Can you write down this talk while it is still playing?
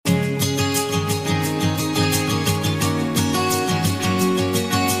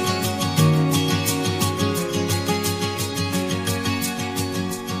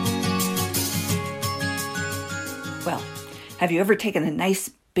Have you ever taken a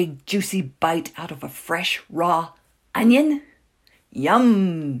nice big juicy bite out of a fresh raw onion?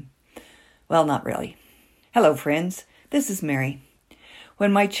 Yum! Well, not really. Hello, friends. This is Mary.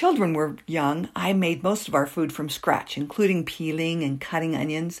 When my children were young, I made most of our food from scratch, including peeling and cutting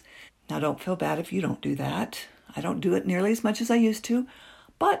onions. Now, don't feel bad if you don't do that. I don't do it nearly as much as I used to,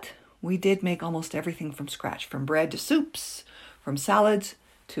 but we did make almost everything from scratch, from bread to soups, from salads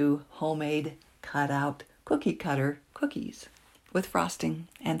to homemade cut-out cookie cutter cookies with frosting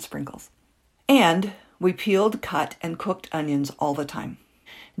and sprinkles. And we peeled, cut, and cooked onions all the time.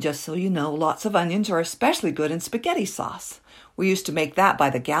 Just so you know, lots of onions are especially good in spaghetti sauce. We used to make that by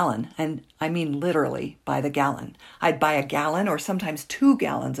the gallon, and I mean literally by the gallon. I'd buy a gallon or sometimes 2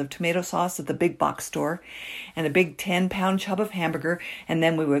 gallons of tomato sauce at the big box store and a big 10-pound chub of hamburger, and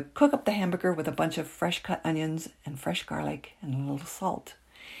then we would cook up the hamburger with a bunch of fresh cut onions and fresh garlic and a little salt.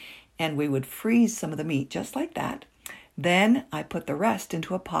 And we would freeze some of the meat just like that. Then I put the rest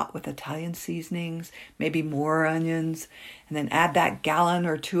into a pot with Italian seasonings, maybe more onions, and then add that gallon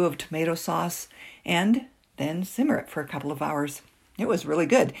or 2 of tomato sauce and then simmer it for a couple of hours. It was really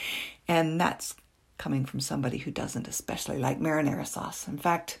good. And that's coming from somebody who doesn't especially like marinara sauce. In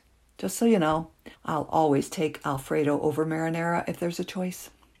fact, just so you know, I'll always take Alfredo over marinara if there's a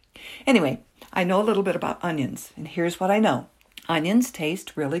choice. Anyway, I know a little bit about onions, and here's what I know. Onions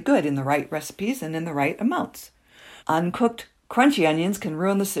taste really good in the right recipes and in the right amounts. Uncooked, crunchy onions can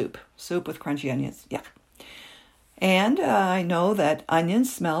ruin the soup. Soup with crunchy onions, yuck. And I know that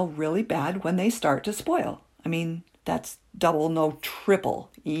onions smell really bad when they start to spoil. I mean, that's double, no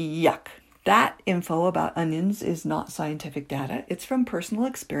triple, yuck. That info about onions is not scientific data. It's from personal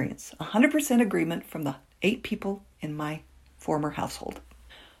experience. 100% agreement from the 8 people in my former household.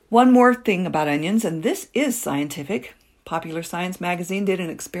 One more thing about onions, and this is scientific. Popular Science magazine did an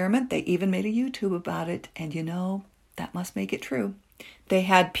experiment. They even made a YouTube about it, and you know, that must make it true. They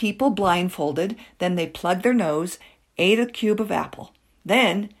had people blindfolded, then they plugged their nose, ate a cube of apple.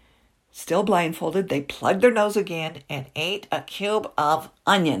 Then, still blindfolded, they plugged their nose again and ate a cube of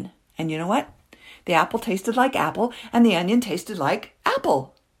onion. And you know what? The apple tasted like apple, and the onion tasted like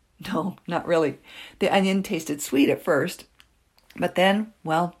apple. No, not really. The onion tasted sweet at first, but then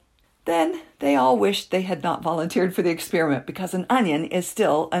they all wished they had not volunteered for the experiment because an onion is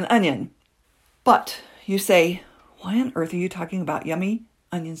still an onion. But you say, why on earth are you talking about yummy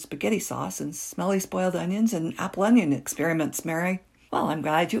onion spaghetti sauce and smelly spoiled onions and apple onion experiments, Mary? Well, I'm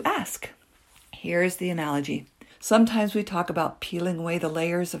glad you ask. Here's the analogy. Sometimes we talk about peeling away the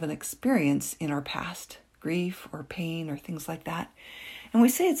layers of an experience in our past, grief or pain or things like that, and we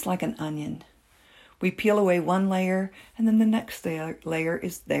say it's like an onion. We peel away one layer, and then the next layer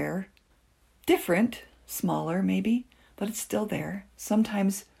is there. Different, smaller maybe, but it's still there.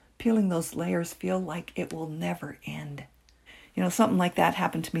 Sometimes peeling those layers feel like it will never end. You know, something like that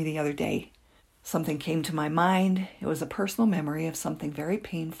happened to me the other day. Something came to my mind. It was a personal memory of something very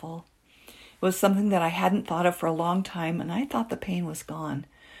painful. It was something that I hadn't thought of for a long time, and I thought the pain was gone.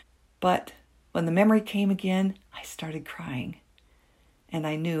 But when the memory came again, I started crying. And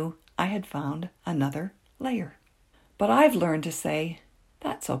I knew I had found another layer. But I've learned to say,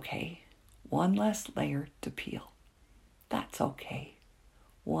 that's okay. One less layer to peel. That's okay.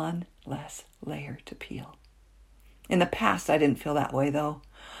 One less layer to peel. In the past, I didn't feel that way, though.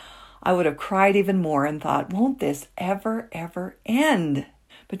 I would have cried even more and thought, won't this ever, ever end?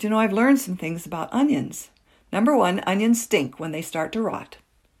 But you know, I've learned some things about onions. Number 1, onions stink when they start to rot.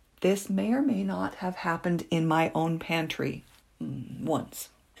 This may or may not have happened in my own pantry once.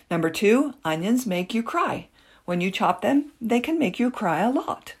 Number 2, onions make you cry. When you chop them, they can make you cry a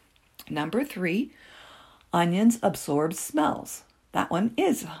lot. Number 3, onions absorb smells. That one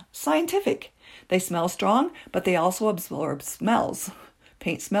is scientific. They smell strong, but they also absorb smells.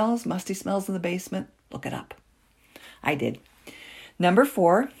 Paint smells, musty smells in the basement. Look it up. I did. Number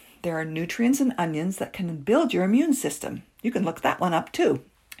 4, there are nutrients in onions that can build your immune system. You can look that one up too.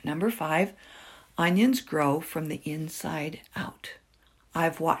 Number 5, onions grow from the inside out.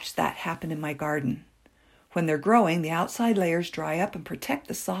 I've watched that happen in my garden. When they're growing, the outside layers dry up and protect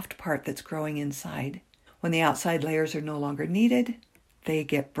the soft part that's growing inside. When the outside layers are no longer needed, they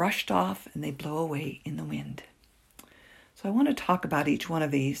get brushed off and they blow away in the wind. So I want to talk about each one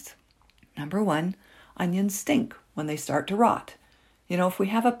of these. Number 1, onions stink when they start to rot. You know, if we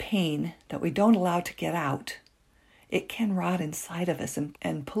have a pain that we don't allow to get out, it can rot inside of us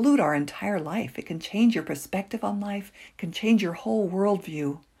and pollute our entire life. It can change your perspective on life, can change your whole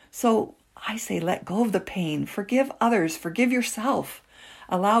worldview. So I say let go of the pain, forgive others, forgive yourself.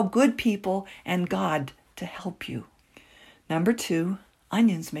 Allow good people and God to help you. Number 2,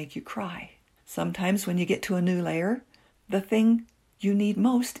 onions make you cry. Sometimes when you get to a new layer, the thing you need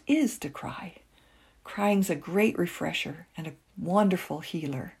most is to cry. Crying's a great refresher and a wonderful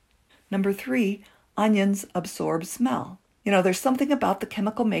healer. Number 3, onions absorb smell. There's something about the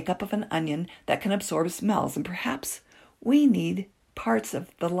chemical makeup of an onion that can absorb smells, and perhaps we need parts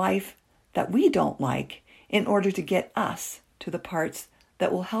of the life that we don't like in order to get us to the parts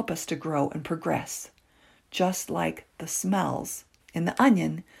that will help us to grow and progress, just like the smells in the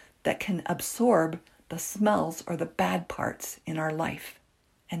onion that can absorb the smells or the bad parts in our life.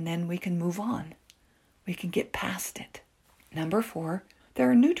 And then we can move on. We can get past it. Number 4, there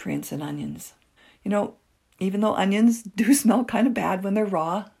are nutrients in onions. Even though onions do smell kind of bad when they're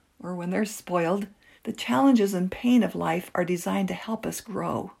raw or when they're spoiled, the challenges and pain of life are designed to help us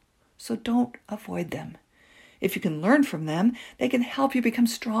grow. So don't avoid them. If you can learn from them, they can help you become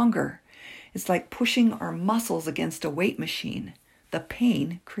stronger. It's like pushing our muscles against a weight machine. The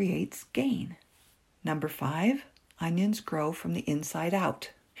pain creates gain. Number 5, onions grow from the inside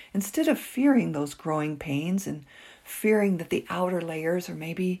out. Instead of fearing those growing pains and fearing that the outer layers are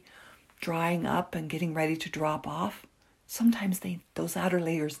maybe drying up and getting ready to drop off, sometimes those outer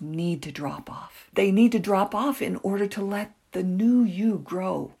layers need to drop off. They need to drop off in order to let the new you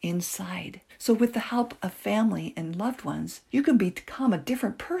grow inside. So with the help of family and loved ones, you can become a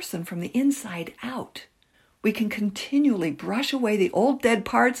different person from the inside out. We can continually brush away the old dead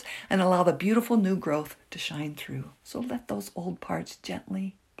parts and allow the beautiful new growth to shine through. So let those old parts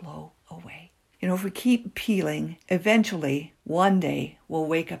gently blow away. If we keep peeling, eventually, one day, we'll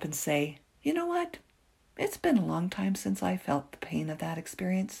wake up and say, you know what? It's been a long time since I felt the pain of that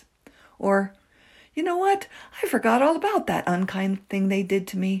experience. Or, you know what? I forgot all about that unkind thing they did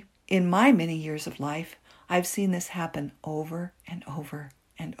to me. In my many years of life, I've seen this happen over and over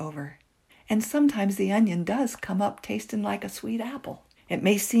and over. And sometimes the onion does come up tasting like a sweet apple. It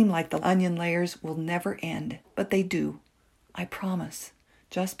may seem like the onion layers will never end, but they do. I promise.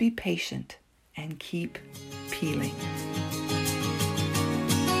 Just be patient and keep peeling.